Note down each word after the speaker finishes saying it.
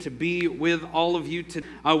to be with all of you today.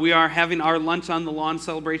 We are having our Lunch on the Lawn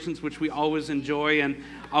celebrations, which we always enjoy and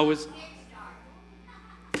always...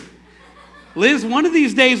 Liz, one of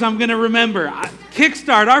these days I'm going to remember.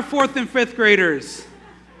 Kickstart, our 4th and 5th graders.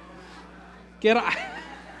 Get on.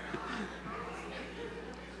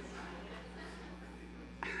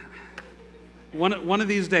 One of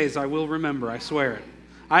these days I will remember, I swear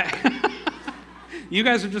it. You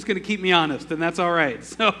guys are just going to keep me honest, and that's all right.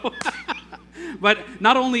 So... But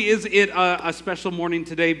not only is it a special morning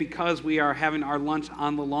today because we are having our Lunch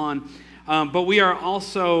on the Lawn, but we are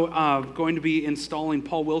also going to be installing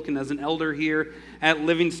Paul Wilkin as an elder here at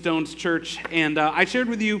Living Stones Church. And I shared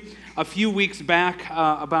with you a few weeks back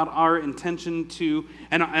about our intention to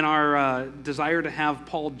and our desire to have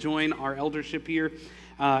Paul join our eldership here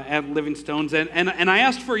at Living Stones. And I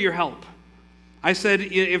asked for your help. I said,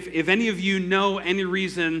 if any of you know any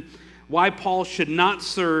reason why Paul should not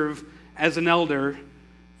serve as an elder,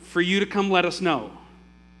 for you to come let us know.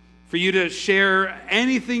 For you to share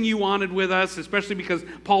anything you wanted with us, especially because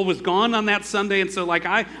Paul was gone on that Sunday. And so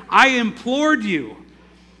I implored you,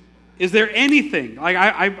 is there anything?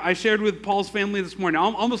 I shared with Paul's family this morning,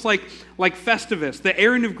 almost like Festivus, the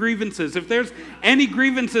airing of grievances. If there's any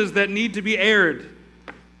grievances that need to be aired,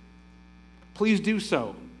 please do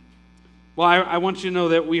so. Well, I want you to know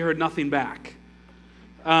that we heard nothing back.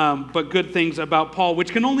 But good things about Paul,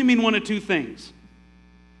 which can only mean one of two things.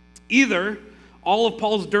 Either all of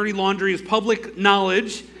Paul's dirty laundry is public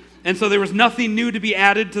knowledge, and so there was nothing new to be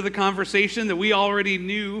added to the conversation, that we already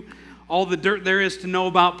knew all the dirt there is to know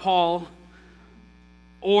about Paul,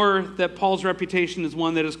 or that Paul's reputation is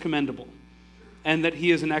one that is commendable, and that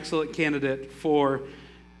he is an excellent candidate for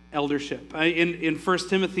eldership. In 1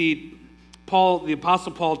 Timothy, the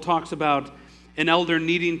Apostle Paul talks about an elder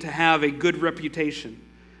needing to have a good reputation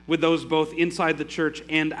with those both inside the church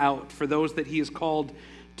and out, for those that he is called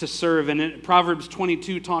to serve. And in Proverbs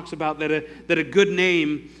 22 talks about that a good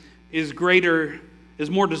name is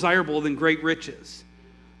more desirable than great riches.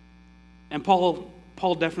 And Paul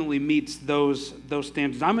definitely meets those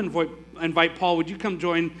standards. I'm going to invite Paul, would you come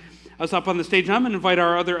join us up on the stage? And I'm going to invite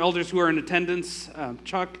our other elders who are in attendance.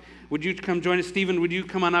 Chuck, would you come join us? Stephen, would you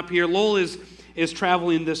come on up here? Lowell is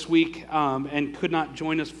traveling this week and could not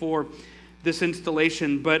join us for this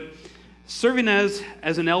installation, but serving as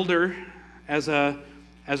an elder, as a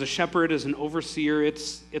shepherd, as an overseer,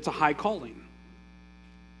 it's a high calling.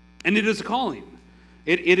 And it is a calling.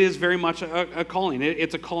 It is very much a calling.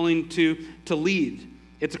 It's a calling to lead.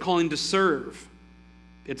 It's a calling to serve.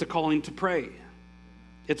 It's a calling to pray.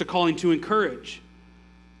 It's a calling to encourage.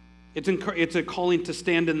 It's a calling to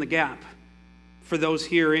stand in the gap for those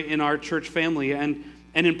here in our church family. And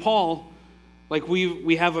in Paul,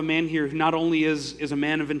 we have a man here who not only is a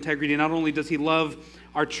man of integrity, not only does he love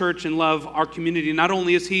our church and love our community, not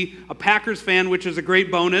only is he a Packers fan, which is a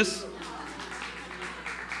great bonus.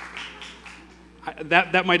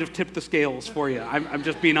 That might have tipped the scales for you. I'm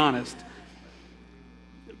just being honest.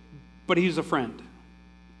 But he's a friend.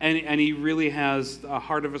 And he really has a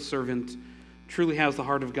heart of a servant, truly has the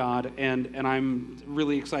heart of God, and I'm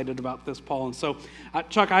really excited about this, Paul. And so,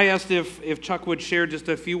 Chuck, I asked if Chuck would share just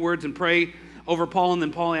a few words and pray over Paul, and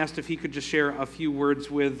then Paul asked if he could just share a few words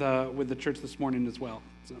with the church this morning as well.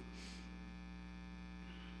 So.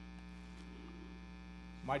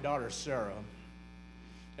 My daughter, Sarah,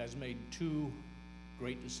 has made 2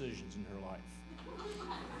 great decisions in her life.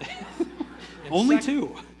 Only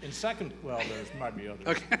 2? Well, there might be others.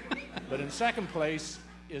 Okay. But in second place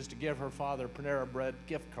is to give her father Panera Bread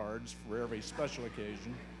gift cards for every special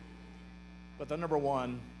occasion. But the number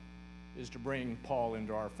 1 is to bring Paul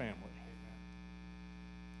into our family.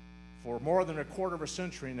 For more than a quarter of a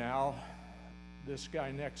century now, this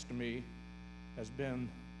guy next to me has been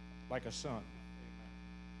like a son.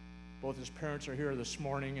 Both his parents are here this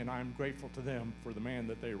morning, and I'm grateful to them for the man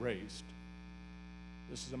that they raised.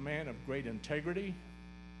 This is a man of great integrity,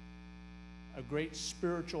 a great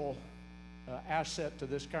spiritual asset to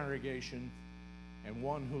this congregation, and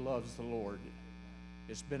one who loves the Lord.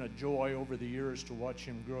 It's been a joy over the years to watch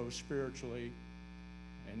him grow spiritually,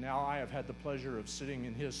 and now I have had the pleasure of sitting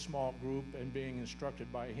in his small group and being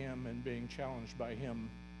instructed by him and being challenged by him.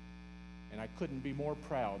 And I couldn't be more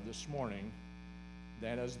proud this morning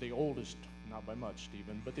that as the oldest, not by much,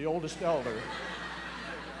 Stephen, but the oldest elder,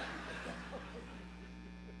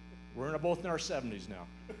 we're both in our 70s now,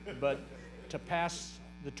 but to pass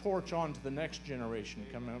the torch on to the next generation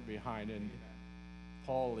coming up behind. And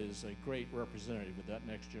Paul is a great representative of that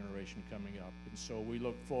next generation coming up. And so we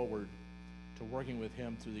look forward to working with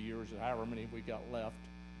him through the years, however many we got left.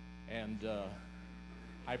 And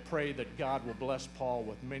I pray that God will bless Paul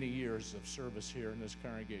with many years of service here in this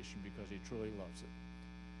congregation because he truly loves it.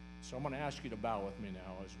 So I'm going to ask you to bow with me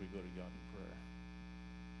now as we go to God in prayer.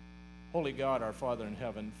 Holy God, our Father in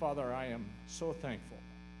heaven, Father, I am so thankful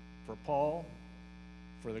for Paul,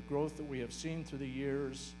 for the growth that we have seen through the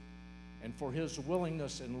years, and for his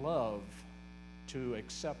willingness and love to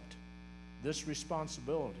accept this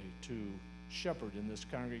responsibility to shepherd in this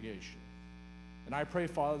congregation. And I pray,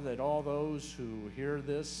 Father, that all those who hear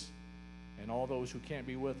this and all those who can't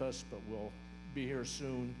be with us but will be here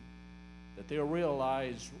soon, that they'll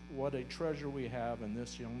realize what a treasure we have in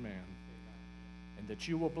this young man, and that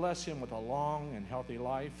you will bless him with a long and healthy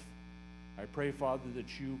life. I pray, Father,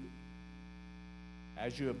 that you,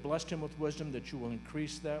 as you have blessed him with wisdom, that you will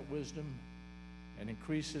increase that wisdom and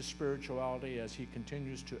increase his spirituality as he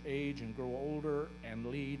continues to age and grow older and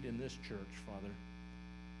lead in this church, Father.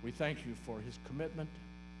 We thank you for his commitment,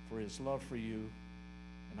 for his love for you,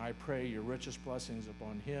 and I pray your richest blessings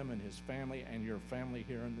upon him and his family and your family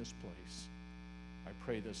here in this place. I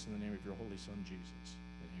pray this in the name of your Holy Son, Jesus.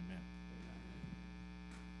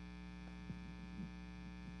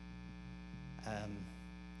 Amen.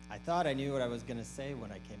 I thought I knew what I was going to say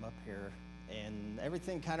when I came up here, and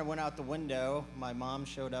everything kind of went out the window. My mom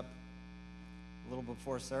showed up a little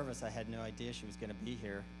before service. I had no idea she was going to be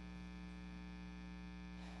here.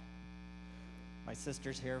 My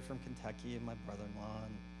sister's here from Kentucky and my brother-in-law.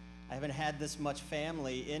 And I haven't had this much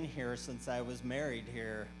family in here since I was married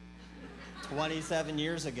here 27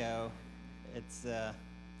 years ago. It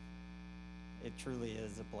truly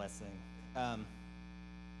is a blessing.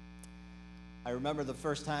 I remember the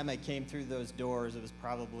first time I came through those doors, it was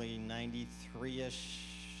probably 93-ish,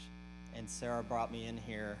 and Sarah brought me in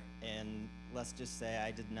here, and let's just say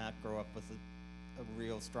I did not grow up with a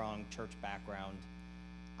real strong church background.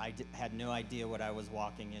 I had no idea what I was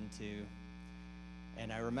walking into.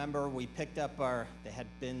 And I remember we picked up they had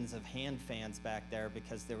bins of hand fans back there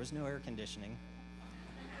because there was no air conditioning.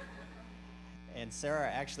 And Sarah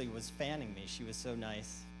actually was fanning me. She was so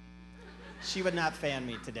nice. She would not fan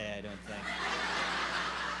me today, I don't think.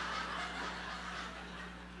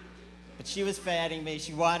 But she was fanning me.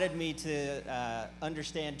 She wanted me to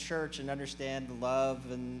understand church and understand the love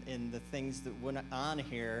and the things that went on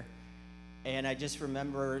here. And I just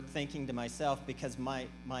remember thinking to myself, because my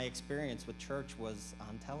experience with church was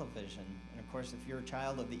on television. And of course, if you're a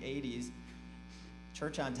child of the 80s,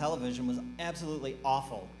 church on television was absolutely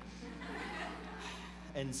awful.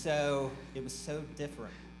 And so it was so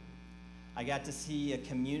different. I got to see a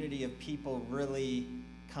community of people really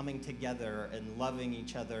coming together and loving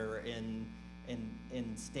each other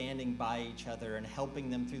and standing by each other and helping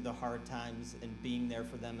them through the hard times and being there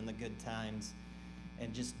for them in the good times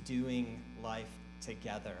and just doing life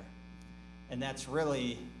together. And that's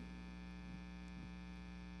really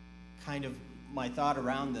kind of my thought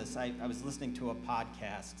around this. I was listening to a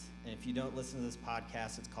podcast, and if you don't listen to this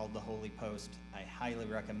podcast, it's called The Holy Post. I highly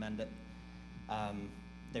recommend it.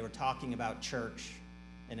 They were talking about church,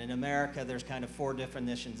 and in America, there's kind of 4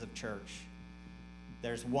 definitions of church.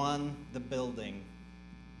 There's one, the building.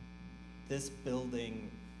 This building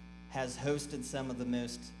has hosted some of the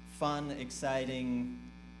most fun, exciting,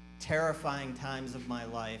 terrifying times of my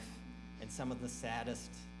life and some of the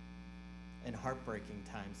saddest and heartbreaking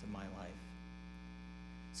times of my life.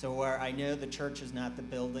 So where I know the church is not the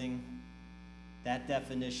building, that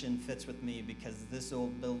definition fits with me because this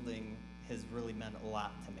old building has really meant a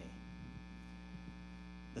lot to me.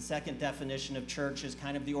 The second definition of church is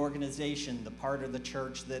kind of the organization, the part of the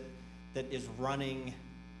church that is running,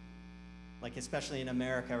 like especially in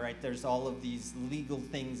America, right? There's all of these legal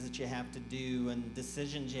things that you have to do and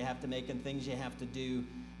decisions you have to make and things you have to do.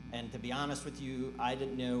 And to be honest with you, I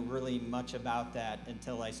didn't know really much about that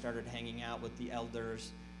until I started hanging out with the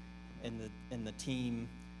elders and the team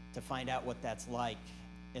to find out what that's like.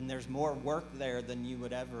 And there's more work there than you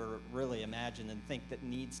would ever really imagine and think that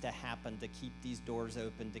needs to happen to keep these doors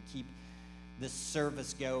open, to keep this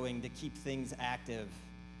service going, to keep things active.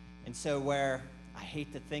 And so where I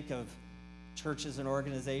hate to think of church as an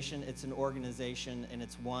organization, it's an organization, and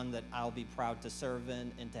it's one that I'll be proud to serve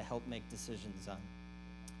in and to help make decisions on.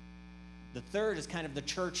 The third is kind of the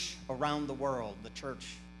church around the world. The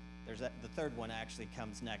church, the third one actually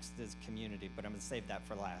comes next, is community, but I'm going to save that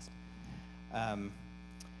for last.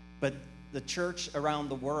 But the church around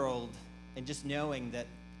the world, and just knowing that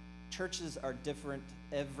churches are different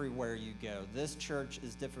everywhere you go. This church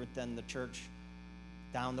is different than the church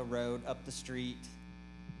down the road, up the street.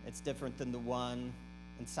 It's different than the one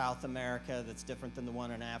in South America, that's different than the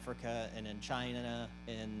one in Africa and in China.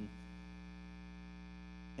 And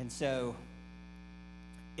so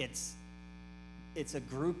it's it's a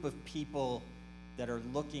group of people that are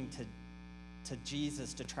looking to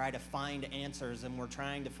Jesus to try to find answers, and we're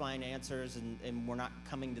trying to find answers, and we're not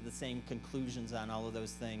coming to the same conclusions on all of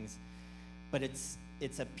those things. But it's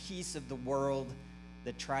a piece of the world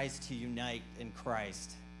that tries to unite in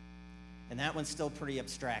Christ. And that one's still pretty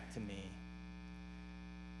abstract to me.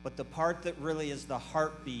 But the part that really is the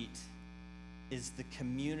heartbeat is the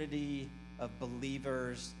community of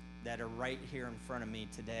believers that are right here in front of me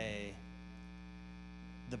today.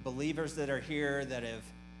 The believers that are here that have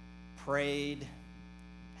prayed,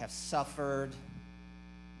 have suffered,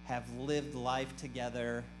 have lived life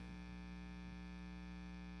together,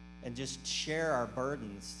 and just share our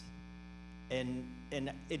burdens. And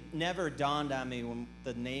it never dawned on me when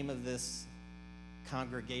the name of this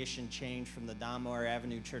congregation changed from the Donmar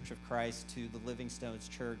Avenue Church of Christ to the Living Stones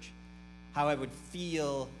Church, how I would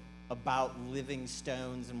feel about Living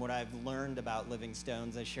Stones and what I've learned about Living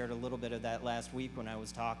Stones. I shared a little bit of that last week when I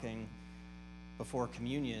was talking before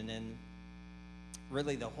communion. And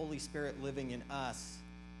really, the Holy Spirit living in us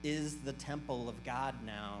is the temple of God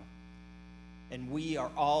now. And we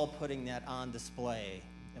are all putting that on display.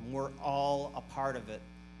 And we're all a part of it.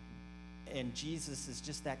 And Jesus is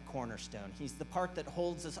just that cornerstone. He's the part that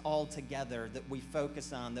holds us all together, that we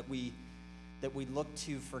focus on, that we look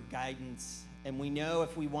to for guidance. And we know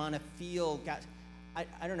if we want to feel God. I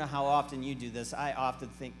don't know how often you do this. I often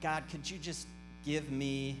think, God, could you just give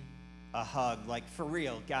me a hug? Like, for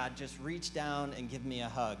real, God, just reach down and give me a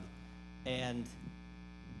hug. And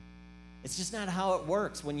it's just not how it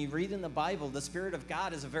works. When you read in the Bible, the Spirit of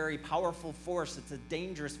God is a very powerful force. It's a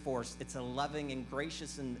dangerous force. It's a loving and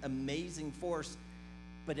gracious and amazing force,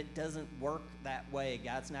 but it doesn't work that way.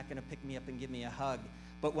 God's not going to pick me up and give me a hug.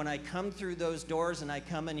 But when I come through those doors and I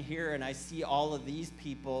come in here and I see all of these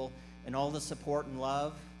people and all the support and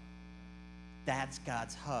love, that's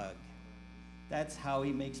God's hug. That's how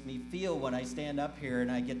he makes me feel when I stand up here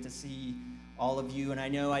and I get to see all of you. And I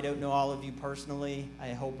know I don't know all of you personally. I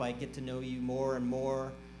hope I get to know you more and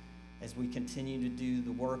more as we continue to do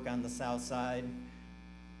the work on the South Side.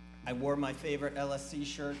 I wore my favorite LSC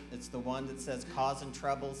shirt. It's the one that says "Causing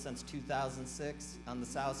Trouble Since 2006" on the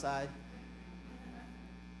South Side.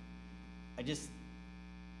 I just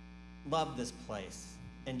love this place.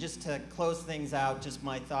 And just to close things out, just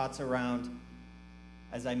my thoughts around,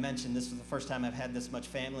 as I mentioned, this was the first time I've had this much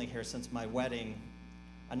family here since my wedding.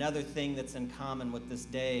 Another thing that's in common with this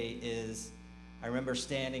day is I remember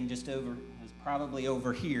standing just over, it was probably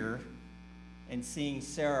over here, and seeing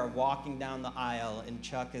Sarah walking down the aisle, and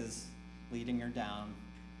Chuck is leading her down.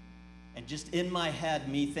 And just in my head,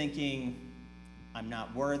 me thinking, I'm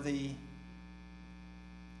not worthy.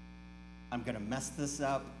 I'm going to mess this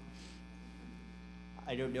up.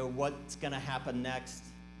 I don't know what's going to happen next.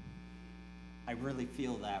 I really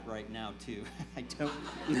feel that right now, too. I don't.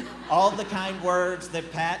 All the kind words that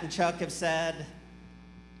Pat and Chuck have said,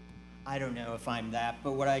 I don't know if I'm that.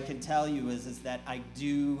 But what I can tell you is that I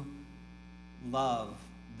do love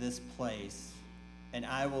this place. And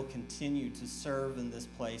I will continue to serve in this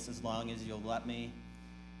place as long as you'll let me.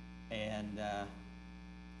 And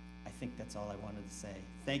I think that's all I wanted to say.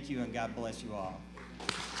 Thank you, and God bless you all.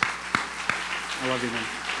 I love you, man.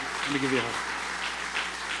 Let me give you a hug.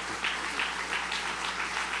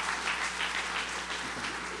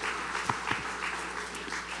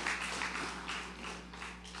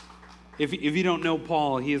 If you don't know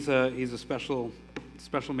Paul, he's a special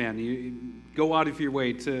man. You go out of your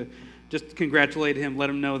way to just congratulate him,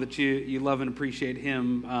 let him know that you love and appreciate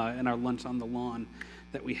him and our lunch on the lawn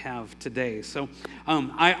that we have today. So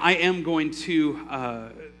I am going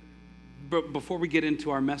to, before we get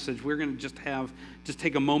into our message, we're going to just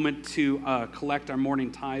take a moment to collect our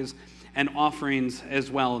morning tithes and offerings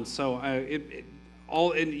as well. And so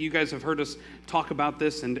and you guys have heard us talk about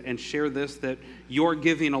this and share this, that your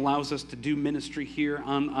giving allows us to do ministry here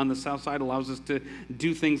on the South Side, allows us to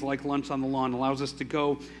do things like lunch on the lawn, allows us to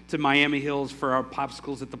go to Miami Hills for our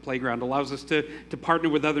popsicles at the playground, allows us to partner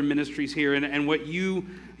with other ministries here. And what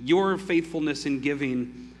your faithfulness in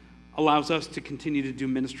giving allows us to continue to do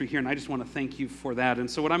ministry here, and I just want to thank you for that. And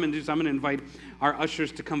so what I'm going to do is I'm going to invite our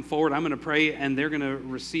ushers to come forward. I'm going to pray, and they're going to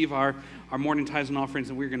receive our morning tithes and offerings,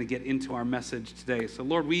 and we're going to get into our message today. So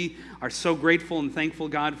Lord, we are so grateful and thankful,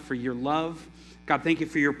 God, for your love. God, thank you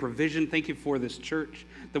for your provision. Thank you for this church,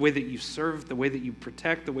 the way that you serve, the way that you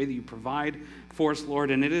protect, the way that you provide for us,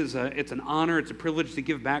 Lord. And it's an honor, it's a privilege to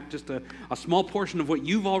give back just a small portion of what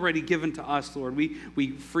you've already given to us, Lord.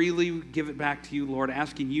 We freely give it back to you, Lord,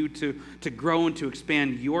 asking you to grow and to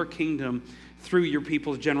expand your kingdom through your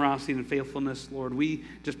people's generosity and faithfulness, Lord. We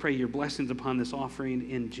just pray your blessings upon this offering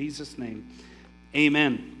in Jesus' name.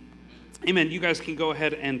 Amen. Amen. You guys can go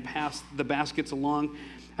ahead and pass the baskets along.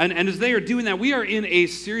 And as they are doing that, we are in a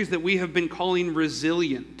series that we have been calling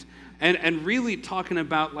Resilient. And really talking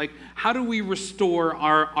about, like, how do we restore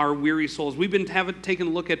our weary souls? We've been taking a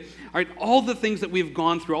look at all the things that we've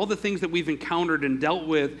gone through, all the things that we've encountered and dealt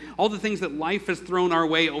with, all the things that life has thrown our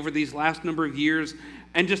way over these last number of years,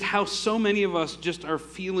 and just how so many of us just are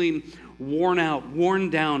feeling worn out,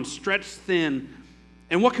 worn down, stretched thin.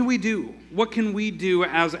 And what can we do? What can we do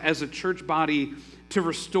as a church body to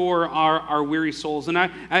restore our weary souls? And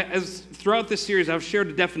as throughout this series, I've shared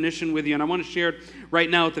a definition with you, and I want to share it right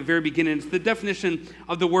now at the very beginning. It's the definition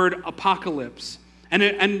of the word apocalypse. And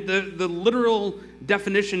the literal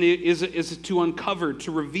definition is to uncover,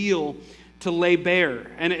 to reveal, to lay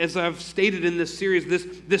bare. And as I've stated in this series,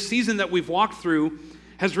 this season that we've walked through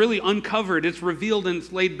has really uncovered, it's revealed, and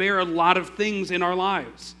it's laid bare a lot of things in our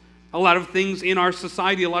lives, a lot of things in our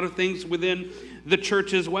society, a lot of things within the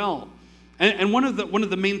church as well. And one of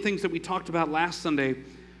the main things that we talked about last Sunday,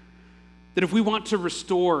 that if we want to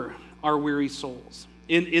restore our weary souls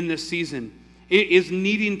in this season, it is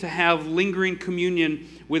needing to have lingering communion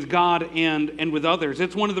with God and with others.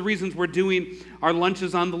 It's one of the reasons we're doing our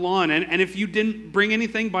lunches on the lawn. And if you didn't bring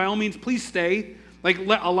anything, by all means, please stay.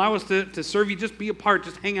 Allow us to serve you. Just be a part.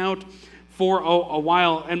 Just hang out for a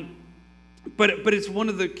while. But it's one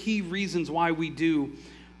of the key reasons why we do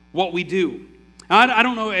what we do. I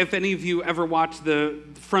don't know if any of you ever watched the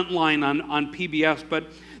Frontline on PBS, but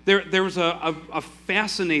there was a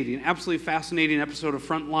fascinating, absolutely fascinating episode of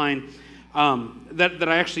Frontline that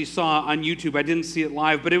I actually saw on YouTube. I didn't see it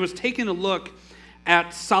live, but it was taking a look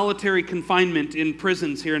at solitary confinement in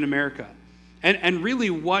prisons here in America, and really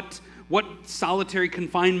what solitary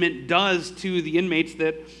confinement does to the inmates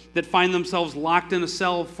that find themselves locked in a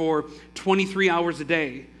cell for 23 hours a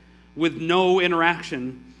day with no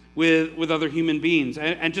interaction with other human beings,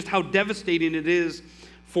 and just how devastating it is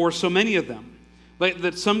for so many of them. Like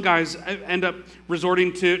that some guys end up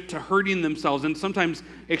resorting to hurting themselves, and sometimes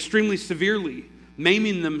extremely severely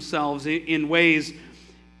maiming themselves in ways,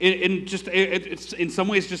 it's in some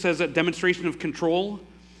ways just as a demonstration of control,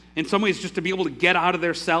 in some ways just to be able to get out of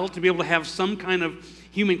their cell, to be able to have some kind of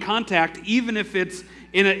human contact, even if it's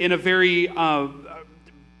in a very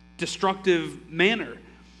destructive manner.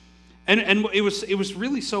 And it was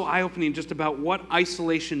really so eye-opening just about what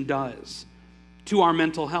isolation does to our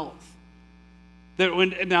mental health.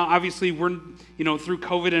 Now obviously we're through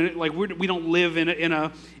COVID, and we don't live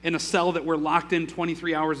in a cell that we're locked in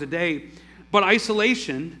 23 hours a day, but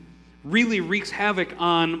isolation really wreaks havoc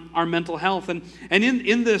on our mental health. And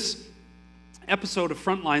in this episode of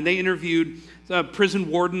Frontline, they interviewed the prison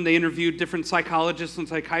warden, they interviewed different psychologists and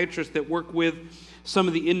psychiatrists that work with some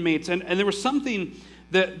of the inmates, and there was something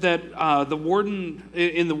that the warden,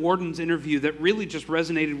 in the warden's interview, that really just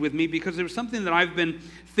resonated with me, because it was something that I've been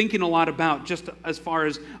thinking a lot about, just as far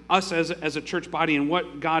as us as a church body and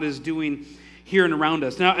what God is doing here and around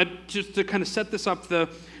us. Now, just to kind of set this up, the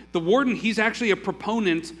warden, he's actually a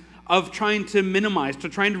proponent of trying to minimize,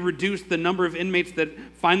 trying to reduce the number of inmates that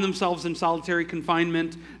find themselves in solitary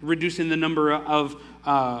confinement, reducing the number of,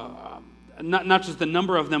 not just the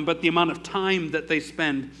number of them, but the amount of time that they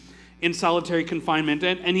spend in solitary confinement.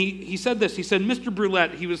 And he said this, he said, Mr.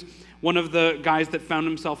 Brulette, he was one of the guys that found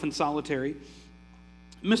himself in solitary.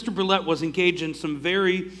 Mr. Brulette was engaged in some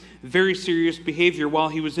very, very serious behavior while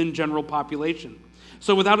he was in general population.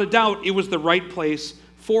 So without a doubt, it was the right place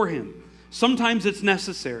for him. Sometimes it's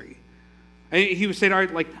necessary. He would say, all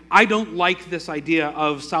right, I don't like this idea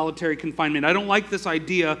of solitary confinement. I don't like this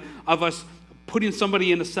idea of us putting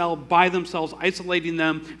somebody in a cell by themselves, isolating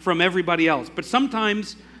them from everybody else. But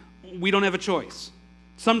sometimes we don't have a choice.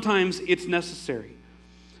 Sometimes it's necessary.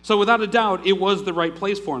 So without a doubt, it was the right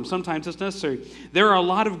place for him. Sometimes it's necessary. There are a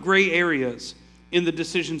lot of gray areas in the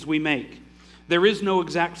decisions we make. There is no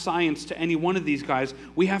exact science to any one of these guys.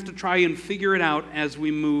 We have to try and figure it out as we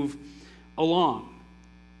move along.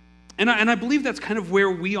 And I believe that's kind of where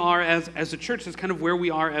we are as a church. That's kind of where we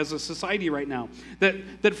are as a society right now.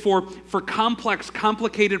 That for complex,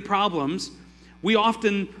 complicated problems, we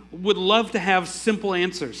often would love to have simple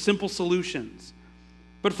answers, simple solutions.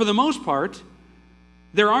 But for the most part,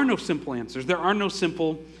 there are no simple answers. There are no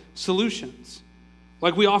simple solutions.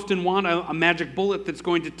 We often want a magic bullet that's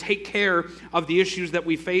going to take care of the issues that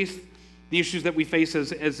we face,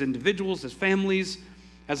 as individuals, as families,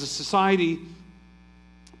 as a society.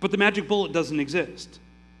 But the magic bullet doesn't exist.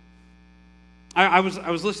 I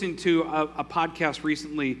was listening to a podcast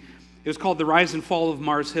recently. It was called The Rise and Fall of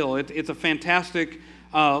Mars Hill. It's a fantastic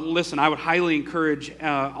listen. I would highly encourage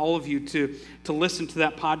all of you to listen to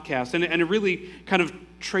that podcast. And it really kind of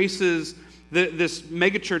traces this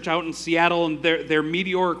megachurch out in Seattle and their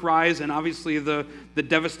meteoric rise, and obviously the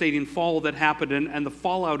devastating fall that happened and the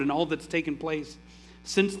fallout and all that's taken place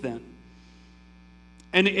since then.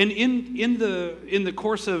 And in the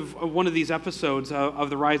course of one of these episodes of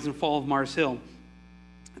the rise and fall of Mars Hill,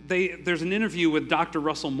 there's an interview with Dr.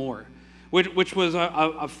 Russell Moore, which was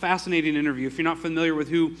a fascinating interview. If you're not familiar with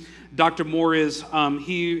who Dr. Moore is,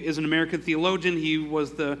 he is an American theologian. He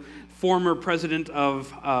was the former president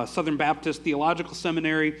of Southern Baptist Theological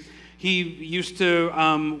Seminary. He used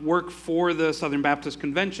to work for the Southern Baptist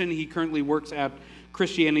Convention. He currently works at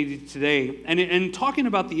Christianity Today. And in talking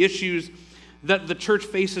about the issues that the church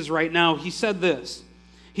faces right now, he said this.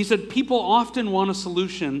 He said, people often want a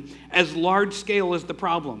solution as large scale as the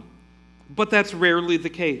problem, but that's rarely the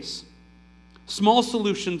case. Small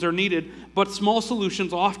solutions are needed, but small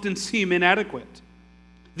solutions often seem inadequate.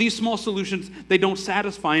 These small solutions, they don't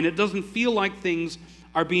satisfy, and it doesn't feel like things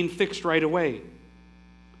are being fixed right away.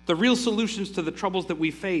 The real solutions to the troubles that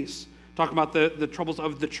we face, talk about the troubles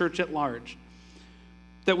of the church at large,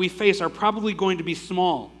 that we face are probably going to be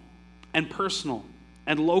small and personal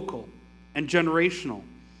and local and generational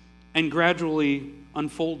and gradually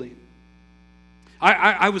unfolding.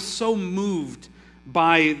 I was so moved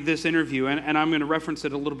by this interview, and I'm going to reference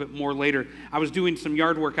it a little bit more later. I was doing some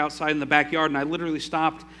yard work outside in the backyard, and I literally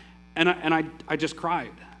stopped, and I just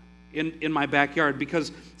cried in my backyard,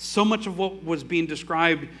 because so much of what was being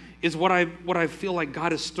described is what I feel like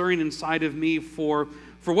God is stirring inside of me for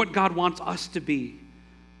what God wants us to be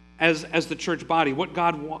as the church body, what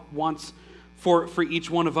God wants for each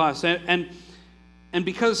one of us, and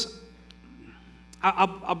because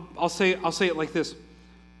I'll say it like this.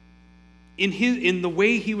 In the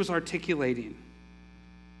way he was articulating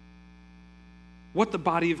what the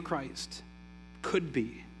body of Christ could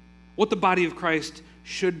be, what the body of Christ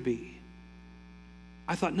should be,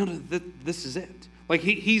 I thought, no, this is it. Like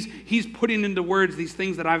he's putting into words these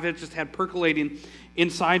things that I've just had percolating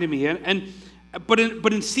inside of me, but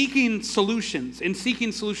in seeking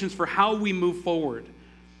solutions for how we move forward,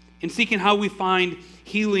 in seeking how we find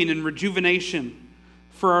healing and rejuvenation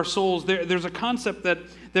for our souls, there's a concept that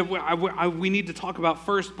we need to talk about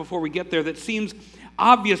first before we get there that seems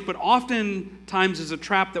obvious, but oftentimes is a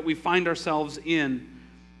trap that we find ourselves in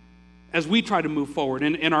as we try to move forward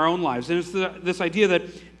in our own lives. And it's this idea that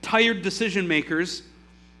tired decision makers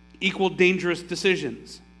equal dangerous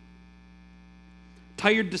decisions.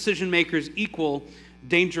 Tired decision makers equal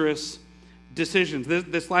dangerous decisions.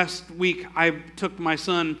 This last week, I took my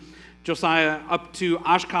son Josiah up to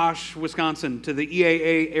Oshkosh, Wisconsin, to the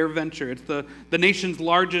EAA Air Venture. It's the nation's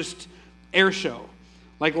largest air show.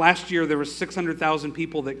 Like last year, there were 600,000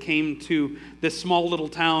 people that came to this small little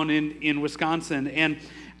town in Wisconsin. And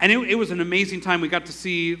it was an amazing time. We got to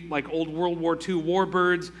see like old World War II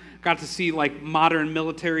warbirds, got to see like modern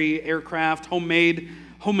military aircraft, homemade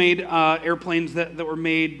airplanes that were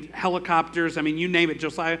made, helicopters, I mean, you name it.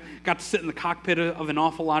 Josiah got to sit in the cockpit of an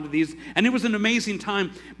awful lot of these, and it was an amazing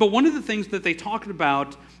time. But one of the things that they talked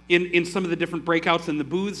about in some of the different breakouts in the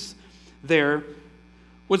booths there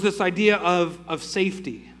was this idea of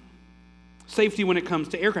safety. Safety when it comes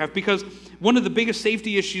to aircraft, because one of the biggest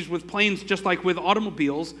safety issues with planes, just like with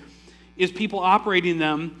automobiles, is people operating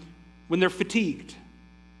them when they're fatigued,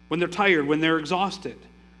 when they're tired, when they're exhausted.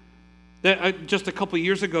 Just a couple of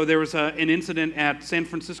years ago, there was an incident at San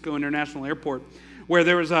Francisco International Airport where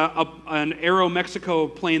there was an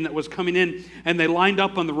Aeromexico plane that was coming in, and they lined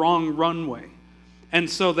up on the wrong runway. And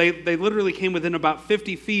so they literally came within about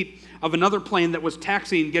 50 feet of another plane that was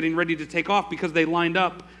taxiing, getting ready to take off, because they lined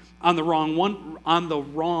up on the wrong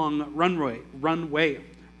runway.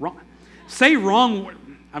 Say wrong.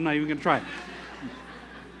 I'm not even going to try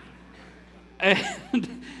it.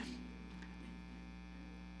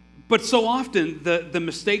 But so often, the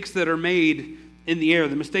mistakes that are made in the air,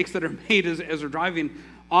 the mistakes that are made as they're driving,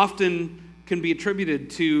 often can be attributed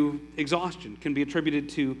to exhaustion, can be attributed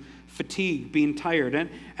to fatigue, being tired.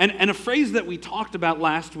 And a phrase that we talked about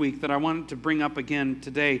last week that I wanted to bring up again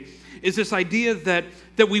today is this idea that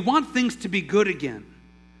we want things to be good again.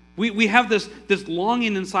 We have this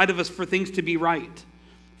longing inside of us for things to be right,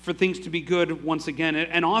 for things to be good once again.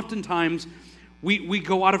 And oftentimes, we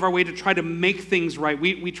go out of our way to try to make things right.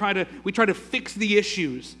 We try to fix the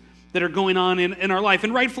issues that are going on in our life,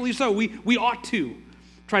 and rightfully so. We ought to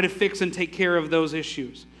try to fix and take care of those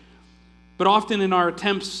issues. But often in our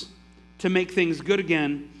attempts to make things good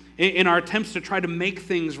again, in our attempts to try to make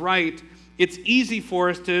things right, it's easy for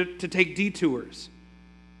us to take detours,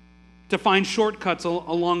 to find shortcuts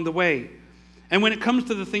along the way. And when it comes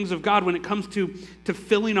to the things of God, when it comes to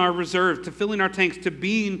filling our reserves, to filling our tanks, to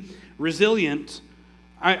being resilient,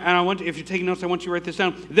 if you're taking notes, I want you to write this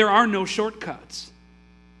down. There are no shortcuts.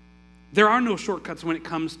 There are no shortcuts when it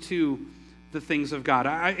comes to the things of God.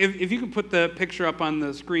 If you could put the picture up on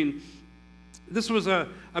the screen, this was a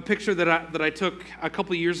picture that I took a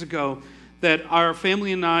couple of years ago that our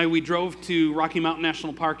family and I, we drove to Rocky Mountain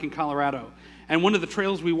National Park in Colorado. And one of the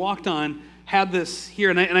trails we walked on had this here.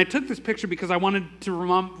 And I took this picture because I wanted to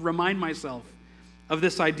remind myself of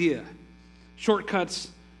this idea. Shortcuts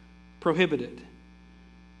prohibited.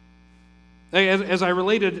 As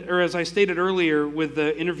I stated earlier with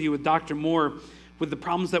the interview with Dr. Moore, with the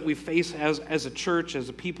problems that we face as a church, as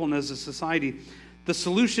a people, and as a society, the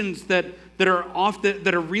solutions that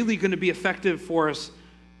are really going to be effective for us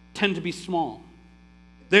tend to be small.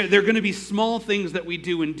 They're going to be small things that we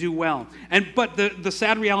do and do well. But the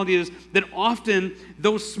sad reality is that often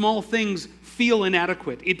those small things feel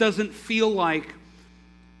inadequate. It doesn't feel like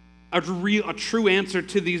a true answer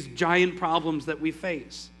to these giant problems that we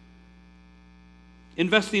face.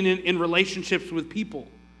 Investing in relationships with people,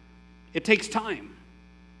 it takes time.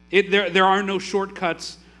 There are no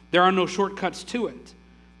shortcuts. There are no shortcuts to it.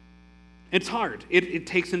 It's hard. It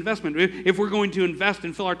takes investment. If we're going to invest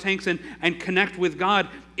and fill our tanks and connect with God,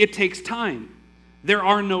 it takes time. There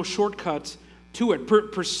are no shortcuts to it.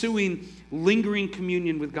 Pursuing lingering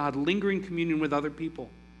communion with God, lingering communion with other people.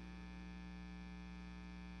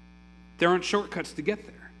 There aren't shortcuts to get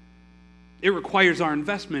there. It requires our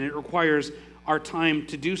investment. It requires our time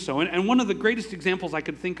to do so. And one of the greatest examples I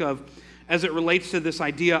could think of as it relates to this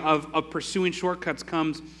idea of pursuing shortcuts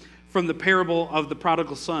comes from the parable of the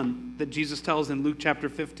prodigal son that Jesus tells in Luke chapter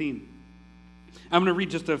 15. I'm going to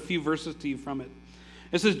read just a few verses to you from it.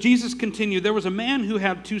 It says, Jesus continued, "There was a man who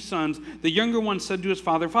had 2 sons. The younger one said to his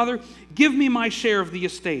father, 'Father, give me my share of the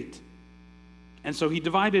estate.' And so he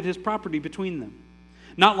divided his property between them.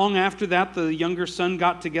 Not long after that, the younger son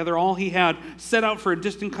got together all he had, set out for a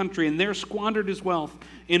distant country, and there squandered his wealth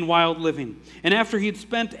in wild living. And after he had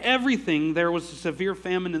spent everything, there was a severe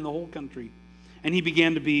famine in the whole country, and he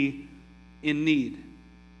began to be in need."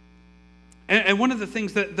 And one of the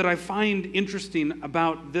things that I find interesting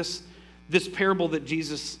about this parable that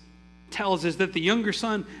Jesus tells is that the younger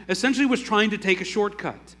son essentially was trying to take a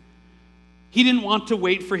shortcut. He didn't want to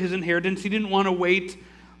wait for his inheritance. He didn't want to wait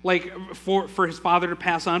for his father to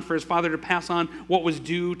pass on, what was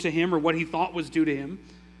due to him or what he thought was due to him.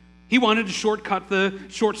 He wanted to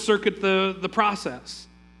short circuit the process.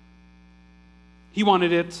 He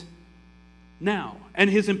wanted it now. And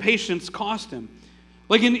his impatience cost him.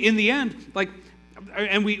 In the end,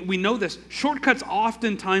 and we know this, shortcuts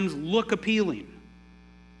oftentimes look appealing.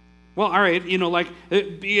 Well, all right,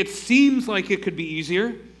 it seems like it could be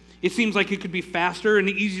easier. It seems like it could be faster, an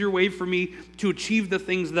easier way for me to achieve the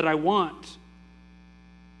things that I want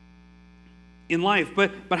in life.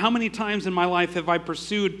 But how many times in my life have I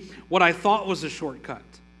pursued what I thought was a shortcut?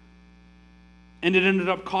 And it ended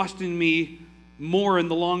up costing me more in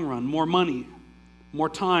the long run, more money, more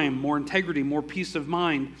time, more integrity, more peace of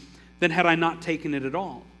mind than had I not taken it at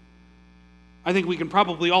all. I think we can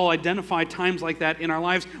probably all identify times like that in our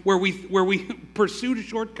lives where we pursued a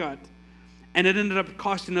shortcut and it ended up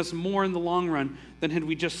costing us more in the long run than had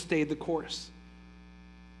we just stayed the course.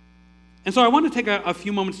 And so I want to take a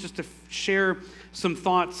few moments just to share some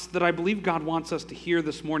thoughts that I believe God wants us to hear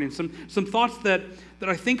this morning. Some thoughts that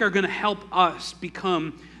I think are going to help us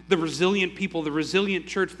become the resilient people, the resilient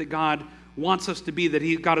church that God wants us to be,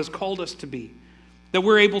 that God has called us to be. That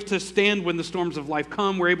we're able to stand when the storms of life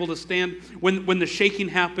come. We're able to stand when the shaking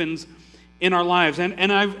happens in our lives.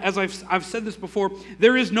 And I've said this before,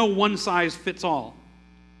 there is no one size fits all.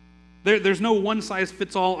 There's no one size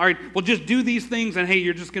fits all. All right, well, just do these things and hey,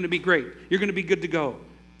 you're just going to be great. You're going to be good to go.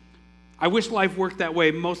 I wish life worked that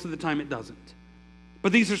way. Most of the time it doesn't.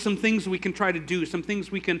 But these are some things we can try to do, some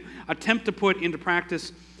things we can attempt to put into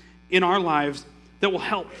practice in our lives that will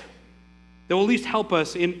help. That will at least help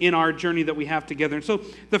us in our journey that we have together. And so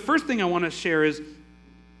the first thing I want to share is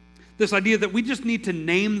this idea that we just need to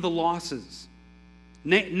name the losses.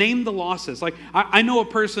 Name the losses. Like, I know a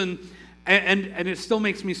person, and it still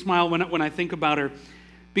makes me smile when I think about her,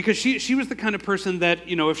 because she was the kind of person that,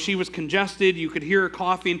 if she was congested, you could hear her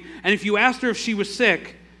coughing, and if you asked her if she was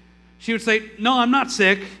sick, she would say, "No, I'm not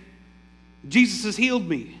sick. Jesus has healed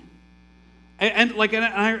me." And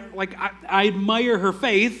I admire her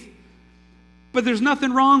faith, but there's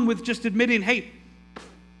nothing wrong with just admitting, "Hey,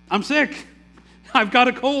 I'm sick. I've got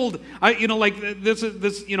a cold. I've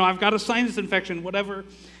got a sinus infection," whatever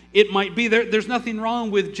it might be. There's nothing wrong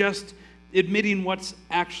with just admitting what's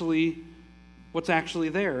actually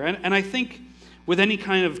there. And I think with any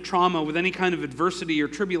kind of trauma, with any kind of adversity or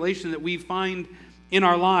tribulation that we find in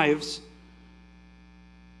our lives,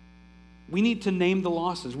 we need to name the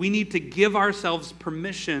losses. We need to give ourselves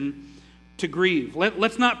permission to grieve.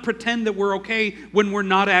 Let's not pretend that we're okay when we're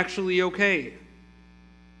not actually okay.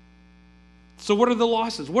 So what are the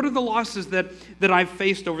losses? What are the losses that I've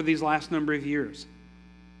faced over these last number of years?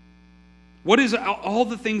 What is all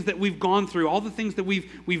the things that we've gone through, all the things that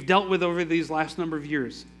we've dealt with over these last number of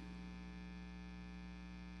years?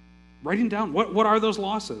 Writing down, what are those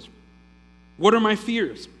losses? What are my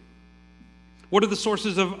fears? What are the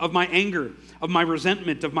sources of my anger, of my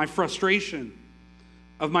resentment, of my frustration,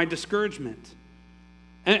 of my discouragement?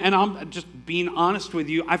 And I'm just being honest with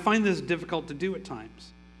you, I find this difficult to do at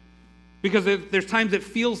times. Because there's times it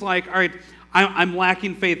feels like, all right, I'm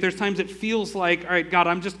lacking faith. There's times it feels like, all right, God,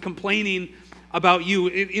 I'm just complaining about you.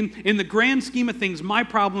 In the grand scheme of things, my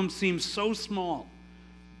problem seems so small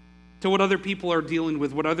to what other people are dealing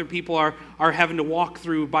with, what other people are having to walk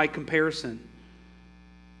through by comparison.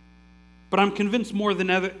 But I'm convinced more than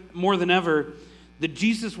ever that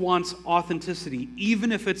Jesus wants authenticity,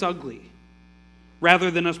 even if it's ugly,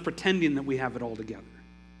 rather than us pretending that we have it all together.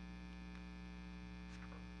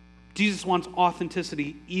 Jesus wants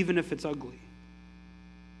authenticity, even if it's ugly,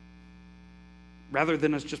 rather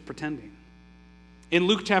than us just pretending. In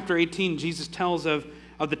Luke chapter 18, Jesus tells of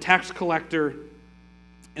the tax collector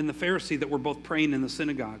and the Pharisee that were both praying in the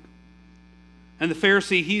synagogue. And the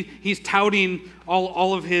Pharisee, he's touting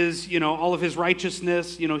all of his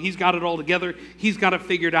righteousness. He's got it all together. He's got it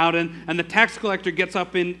figured out. And the tax collector gets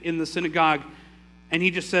up in the synagogue and he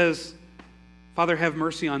just says, "Father, have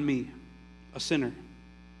mercy on me, a sinner."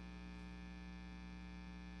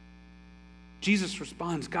 Jesus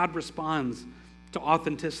responds, God responds to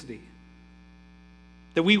authenticity.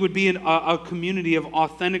 That we would be in a community of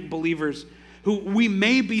authentic believers who we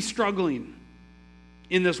may be struggling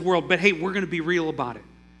in this world, but hey, we're going to be real about it.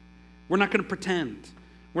 We're not going to pretend.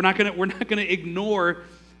 We're not going to ignore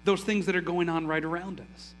those things that are going on right around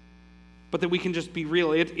us. But that we can just be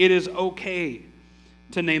real. It is okay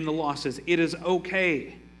to name the losses. It is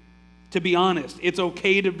okay to be honest. It's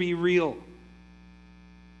okay to be real.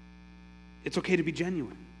 It's okay to be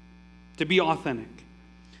genuine, to be authentic.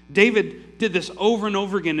 David did this over and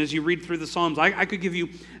over again as you read through the Psalms. I could give you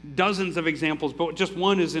dozens of examples, but just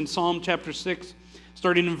one is in Psalm chapter 6,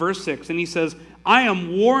 starting in verse 6. And he says, "I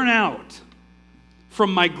am worn out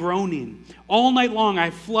from my groaning. All night long I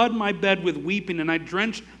flood my bed with weeping, and I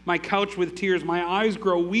drench my couch with tears. My eyes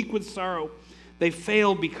grow weak with sorrow. They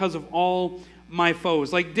fail because of all my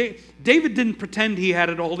foes." Like David didn't pretend he had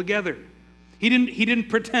it all together. He didn't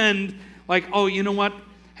pretend like, oh, you know what?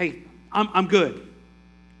 Hey, I'm good.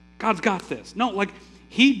 God's got this. No, like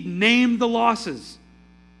he named the losses.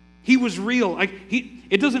 He was real.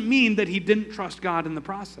 It doesn't mean that he didn't trust God in the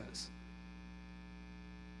process.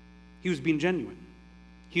 He was being genuine.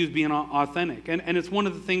 He was being authentic. And it's one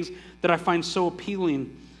of the things that I find so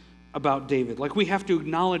appealing about David. Like we have to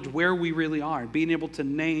acknowledge where we really are, being able to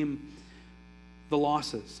name the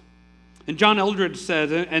losses. And John Eldredge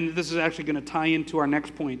says, and this is actually going to tie into our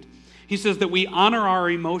next point, he says that we honor our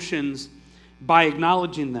emotions by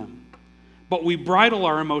acknowledging them, but we bridle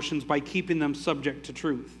our emotions by keeping them subject to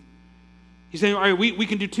truth. He's saying, all right, we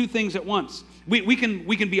can do two things at once. We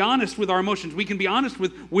can be honest with our emotions. We can be honest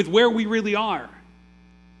with where we really are,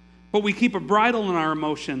 but we keep a bridle on our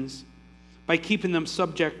emotions by keeping them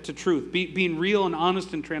subject to truth, being real and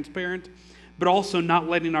honest and transparent, but also not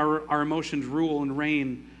letting our emotions rule and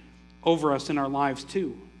reign over us in our lives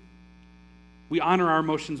too. We honor our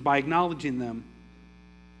emotions by acknowledging them,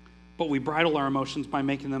 but we bridle our emotions by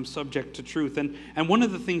making them subject to truth. And one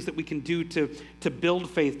of the things that we can do to build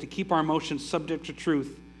faith, to keep our emotions subject to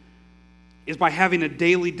truth, is by having a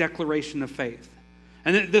daily declaration of faith.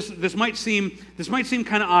 And this might seem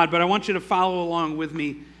kind of odd, but I want you to follow along with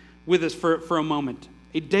me with us for a moment.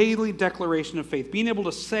 A daily declaration of faith, being able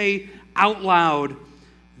to say out loud,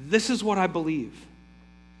 "This is what I believe.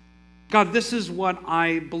 God, this is what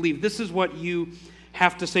I believe. This is what you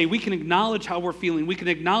have to say." We can acknowledge how we're feeling. We can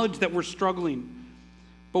acknowledge that we're struggling.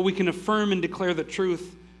 But we can affirm and declare the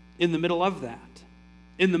truth in the middle of that.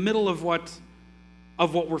 In the middle of what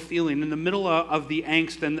we're feeling. In the middle of the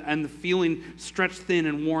angst and the feeling stretched thin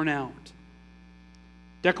and worn out.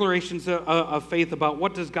 Declarations of faith about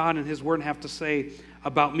what does God and His Word have to say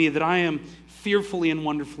about me. That I am fearfully and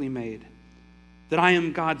wonderfully made. That I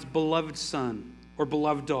am God's beloved son or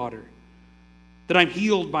beloved daughter. That I'm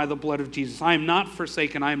healed by the blood of Jesus. I am not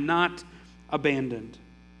forsaken. I am not abandoned.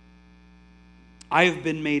 I have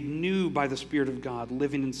been made new by the Spirit of God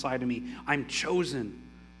living inside of me. I'm chosen.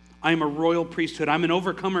 I am a royal priesthood. I'm an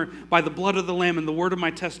overcomer by the blood of the Lamb and the word of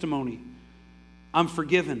my testimony. I'm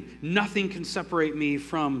forgiven. Nothing can separate me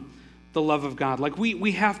from the love of God. Like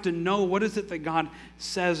we have to know, what is it that God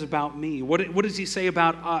says about me? What does he say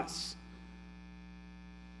about us?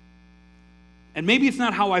 And maybe it's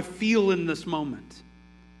not how I feel in this moment,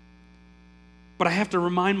 but I have to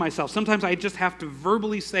remind myself. Sometimes I just have to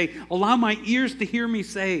verbally say, allow my ears to hear me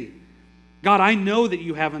say, God, I know that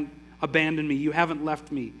you haven't abandoned me. You haven't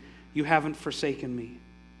left me. You haven't forsaken me.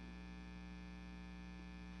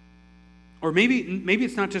 Or maybe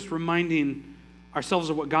it's not just reminding ourselves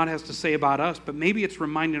of what God has to say about us, but maybe it's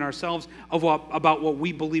reminding ourselves of about what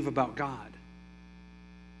we believe about God.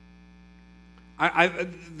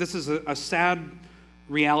 This is a sad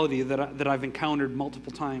reality that I've encountered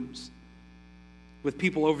multiple times with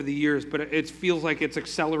people over the years, but it feels like it's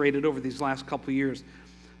accelerated over these last couple of years.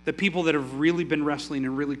 The people that have really been wrestling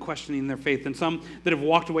and really questioning their faith, and some that have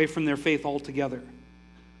walked away from their faith altogether.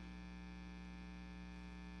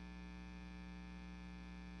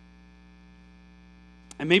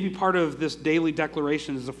 And maybe part of this daily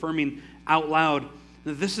declaration is affirming out loud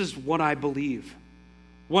that this is what I believe.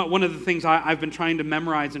 One of the things I've been trying to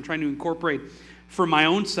memorize and trying to incorporate for my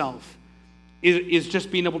own self is just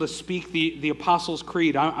being able to speak the Apostles'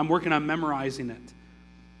 Creed. I'm working on memorizing it.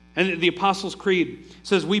 And the Apostles' Creed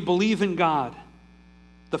says, we believe in God,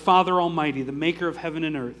 the Father Almighty, the maker of heaven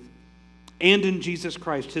and earth, and in Jesus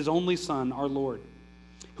Christ, his only Son, our Lord,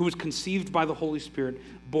 who was conceived by the Holy Spirit,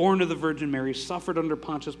 born of the Virgin Mary, suffered under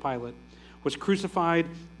Pontius Pilate, was crucified,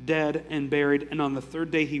 dead, and buried, and on the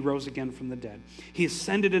third day he rose again from the dead. He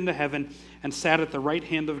ascended into heaven and sat at the right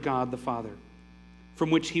hand of God the Father, from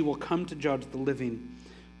which he will come to judge the living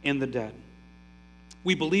and the dead.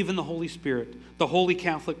 We believe in the Holy Spirit, the Holy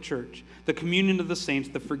Catholic Church, the communion of the saints,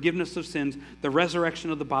 the forgiveness of sins, the resurrection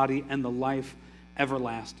of the body, and the life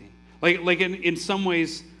everlasting. Like in some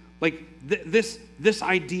ways, like this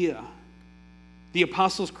idea, the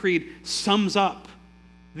Apostles' Creed sums up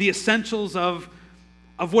the essentials of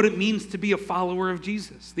what it means to be a follower of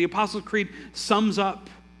Jesus. The Apostles' Creed sums up,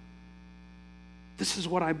 this is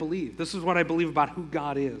what I believe. This is what I believe about who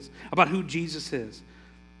God is, about who Jesus is.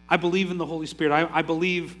 I believe in the Holy Spirit. I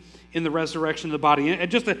believe in the resurrection of the body.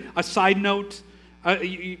 And just a side note,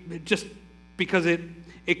 just because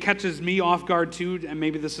it catches me off guard too, and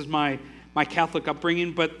maybe this is my Catholic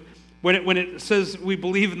upbringing, but when it says we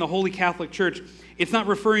believe in the Holy Catholic Church, it's not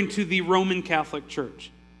referring to the Roman Catholic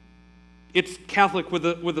Church. It's Catholic with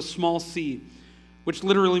a small c, which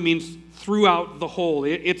literally means throughout the whole.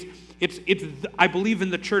 It's I believe in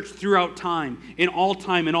the church throughout time, in all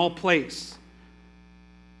place.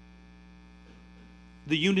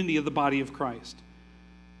 The unity of the body of Christ.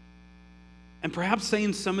 And perhaps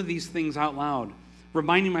saying some of these things out loud,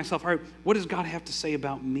 reminding myself, all right, what does God have to say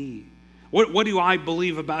about me? What do I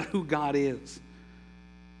believe about who God is?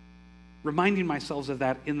 Reminding myself of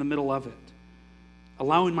that in the middle of it.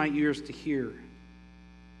 Allowing my ears to hear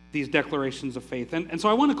these declarations of faith. And so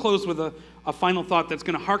I want to close with a final thought that's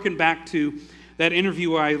going to harken back to that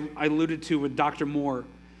interview I alluded to with Dr. Moore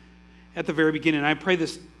at the very beginning. I pray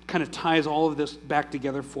this kind of ties all of this back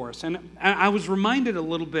together for us. And I was reminded a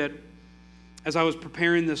little bit as I was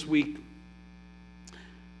preparing this week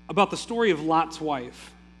about the story of Lot's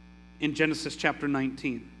wife in Genesis chapter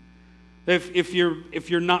 19. If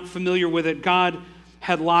you're not familiar with it, God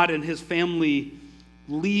had Lot and his family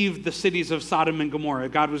leave the cities of Sodom and Gomorrah.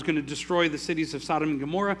 God was going to destroy the cities of Sodom and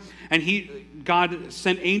Gomorrah, and God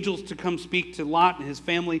sent angels to come speak to Lot and his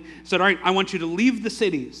family, said, all right, I want you to leave the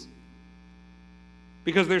cities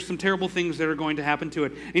because there's some terrible things that are going to happen to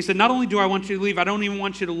it. And he said, not only do I want you to leave, I don't even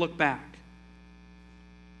want you to look back.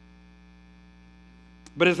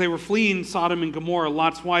 But as they were fleeing Sodom and Gomorrah,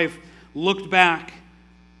 Lot's wife looked back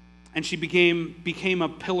and she became a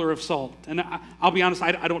pillar of salt. And I'll be honest,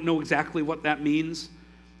 I don't know exactly what that means.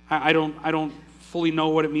 I don't fully know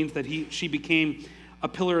what it means that she became a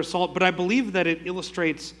pillar of salt, but I believe that it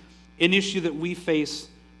illustrates an issue that we face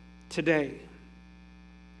today.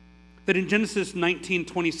 That in Genesis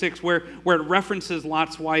 19:26, where it references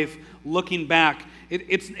Lot's wife looking back,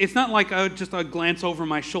 it's not like just a glance over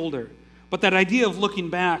my shoulder, but that idea of looking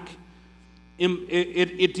back,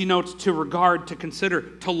 it denotes to regard, to consider,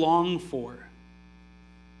 to long for.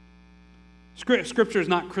 Scripture is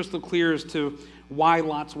not crystal clear as to why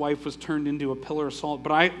Lot's wife was turned into a pillar of salt,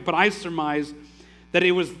 but I surmise that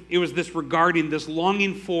it was this regarding, this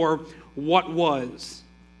longing for what was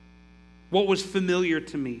familiar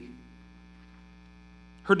to me.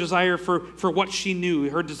 Her desire for what she knew,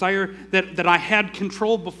 her desire that I had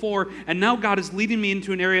control before, and now God is leading me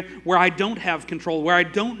into an area where I don't have control, where I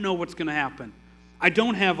don't know what's going to happen. I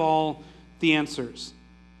don't have all the answers.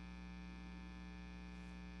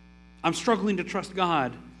 I'm struggling to trust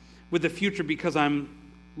God with the future because I'm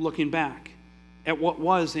looking back at what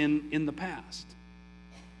was in the past.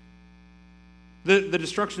 The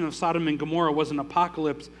destruction of Sodom and Gomorrah was an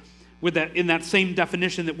apocalypse in that same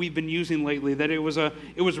definition that we've been using lately, that it was a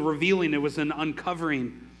revealing, it was an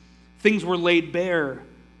uncovering. Things were laid bare,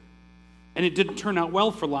 and it didn't turn out well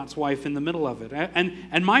for Lot's wife in the middle of it.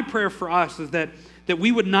 And my prayer for us is that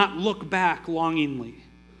we would not look back longingly,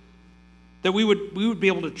 that we would be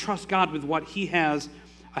able to trust God with what He has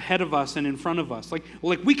ahead of us and in front of us. Like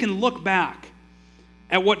we can look back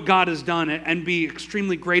at what God has done and be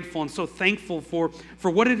extremely grateful and so thankful for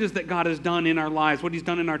what it is that God has done in our lives, what He's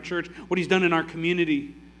done in our church, what He's done in our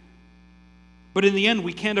community. But in the end,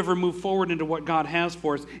 we can't ever move forward into what God has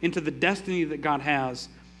for us, into the destiny that God has,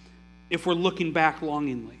 if we're looking back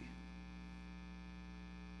longingly.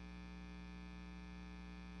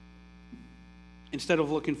 Instead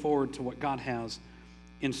of looking forward to what God has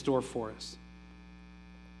in store for us.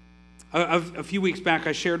 A few weeks back,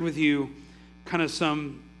 I shared with you kind of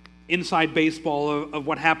some inside baseball of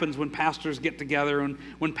what happens when pastors get together and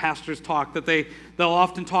when pastors talk, that they'll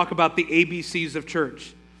often talk about the ABCs of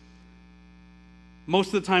church.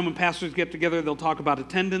 Most of the time when pastors get together, they'll talk about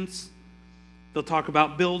attendance, they'll talk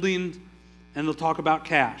about building, and they'll talk about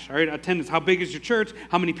cash. All right, attendance, how big is your church?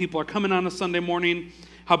 How many people are coming on a Sunday morning?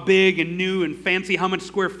 How big and new and fancy, how much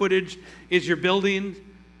square footage is your building?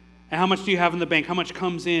 And how much do you have in the bank? How much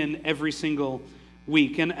comes in every single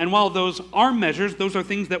week? And while those are measures, those are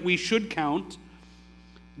things that we should count,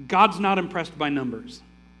 God's not impressed by numbers.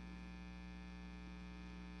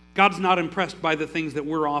 God's not impressed by the things that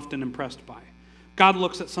we're often impressed by. God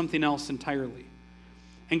looks at something else entirely.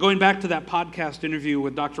 And going back to that podcast interview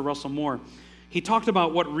with Dr. Russell Moore, he talked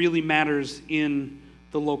about what really matters in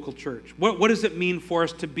the local church. What does it mean for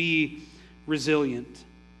us to be resilient,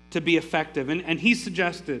 to be effective? And he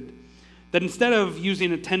suggested that instead of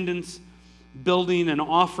using attendance, building, and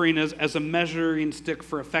offering as a measuring stick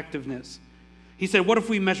for effectiveness, he said, what if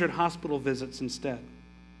we measured hospital visits instead?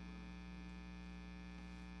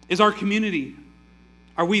 Is our community,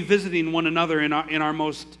 are we visiting one another in our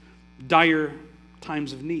most dire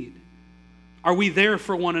times of need? Are we there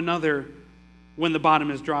for one another when the bottom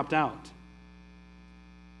has dropped out?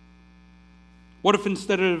 What if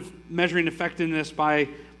instead of measuring effectiveness by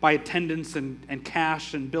attendance and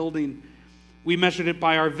cash and building, we measured it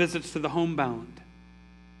by our visits to the homebound?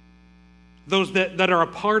 Those that are a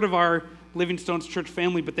part of our Living Stones church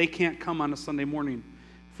family, but they can't come on a Sunday morning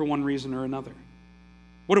for one reason or another.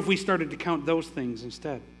 What if we started to count those things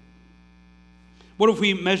instead? What if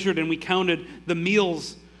we measured and we counted the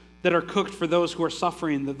meals that are cooked for those who are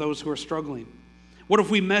suffering, those who are struggling? What if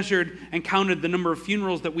we measured and counted the number of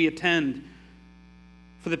funerals that we attend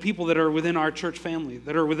for the people that are within our church family,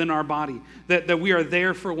 that are within our body, that we are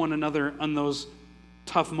there for one another on those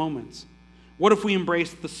tough moments? What if we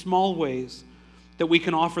embraced the small ways that we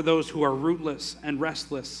can offer those who are rootless and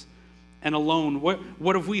restless and alone?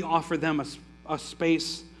 What if we offer them a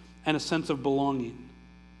space and a sense of belonging?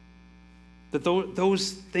 That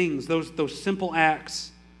those things, those simple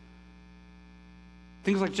acts,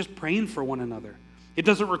 things like just praying for one another. It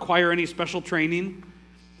doesn't require any special training.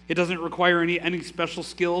 It doesn't require any special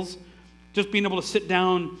skills. Just being able to sit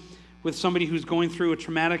down with somebody who's going through a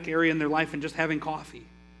traumatic area in their life and just having coffee.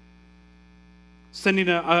 Sending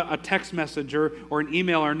a text message or an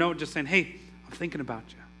email or a note just saying, hey, I'm thinking about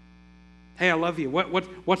you. Hey, I love you.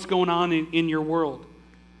 What's going on in your world?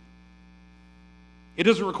 It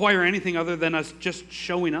doesn't require anything other than us just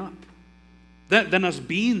showing up, than us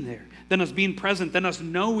being there, than us being present, than us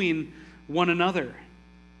knowing one another.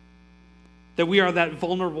 That we are that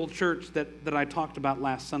vulnerable church that I talked about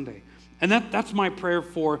last Sunday. And that's my prayer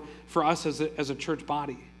for us as a church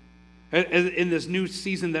body. In this new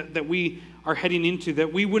season that we are heading into,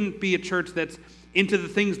 that we wouldn't be a church that's into the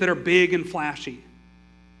things that are big and flashy.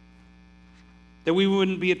 That we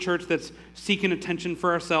wouldn't be a church that's seeking attention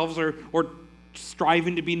for ourselves or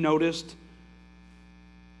striving to be noticed.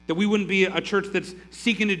 That we wouldn't be a church that's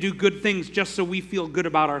seeking to do good things just so we feel good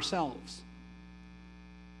about ourselves.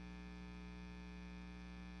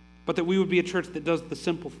 But that we would be a church that does the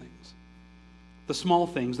simple things, the small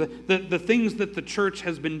things, the things that the church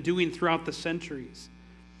has been doing throughout the centuries,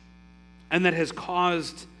 and that has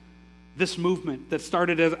caused this movement that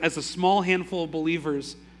started as a small handful of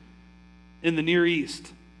believers in the Near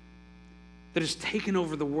East that has taken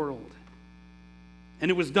over the world. And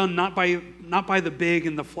it was done not by the big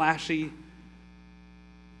and the flashy.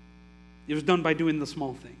 It was done by doing the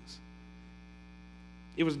small things.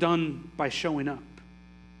 It was done by showing up,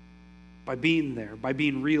 by being there, by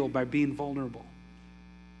being real, by being vulnerable,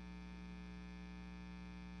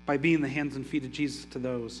 by being the hands and feet of Jesus to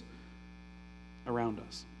those around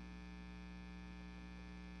us.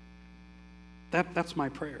 That's my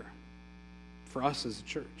prayer for us as a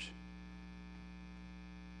church.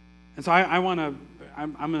 And so I'm going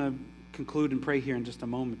to conclude and pray here in just a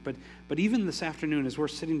moment. But even this afternoon, as we're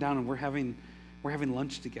sitting down and we're having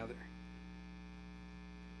lunch together,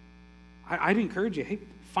 I'd encourage you, hey,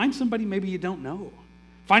 find somebody maybe you don't know.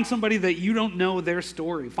 Find somebody that you don't know their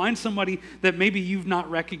story. Find somebody that maybe you've not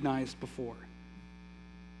recognized before.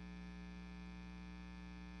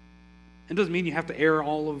 It doesn't mean you have to air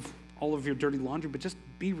all of your dirty laundry, but just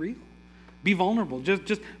be real. Be vulnerable.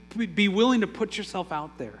 Just be willing to put yourself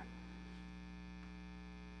out there.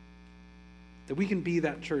 That we can be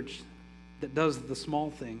that church that does the small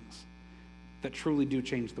things that truly do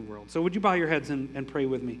change the world. So would you bow your heads and pray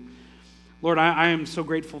with me? Lord, I am so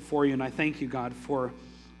grateful for you, and I thank you, God, for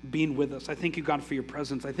being with us. I thank you, God, for your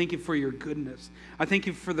presence. I thank you for your goodness. I thank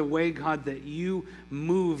you for the way, God, that you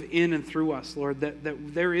move in and through us, Lord, that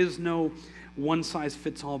there is no one size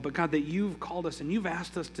fits all, but God, that you've called us and you've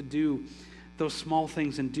asked us to do those small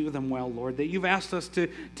things and do them well, Lord, that you've asked us to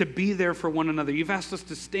be there for one another. You've asked us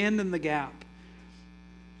to stand in the gap.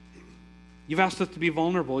 You've asked us to be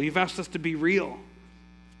vulnerable. You've asked us to be real.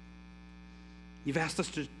 You've asked us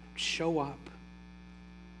to show up,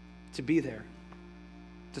 to be there,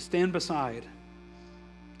 to stand beside,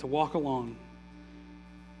 to walk along.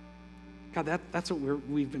 God, that's what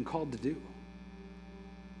we've been called to do.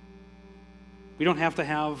 We don't have to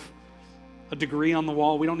have a degree on the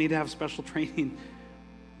wall. We don't need to have special training.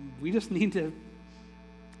 We just need to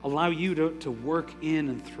allow you to work in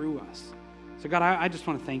and through us. So God, I just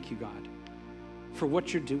want to thank you, God, for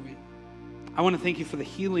what you're doing. I want to thank you for the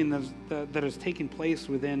healing that is taking place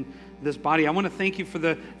within this body. I want to thank you for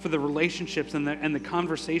the relationships and the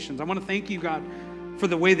conversations. I want to thank you, God, for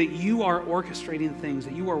the way that you are orchestrating things,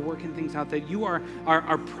 that you are working things out, that you are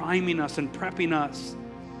priming us and prepping us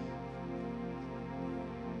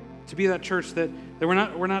to be that church that we're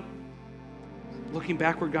not looking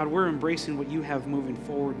backward, God. We're embracing what you have moving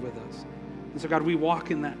forward with us. And so, God, we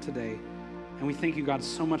walk in that today. And we thank you, God,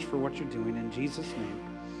 so much for what you're doing. In Jesus' name,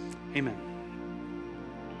 amen.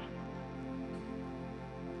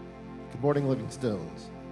 Good morning, Living Stones.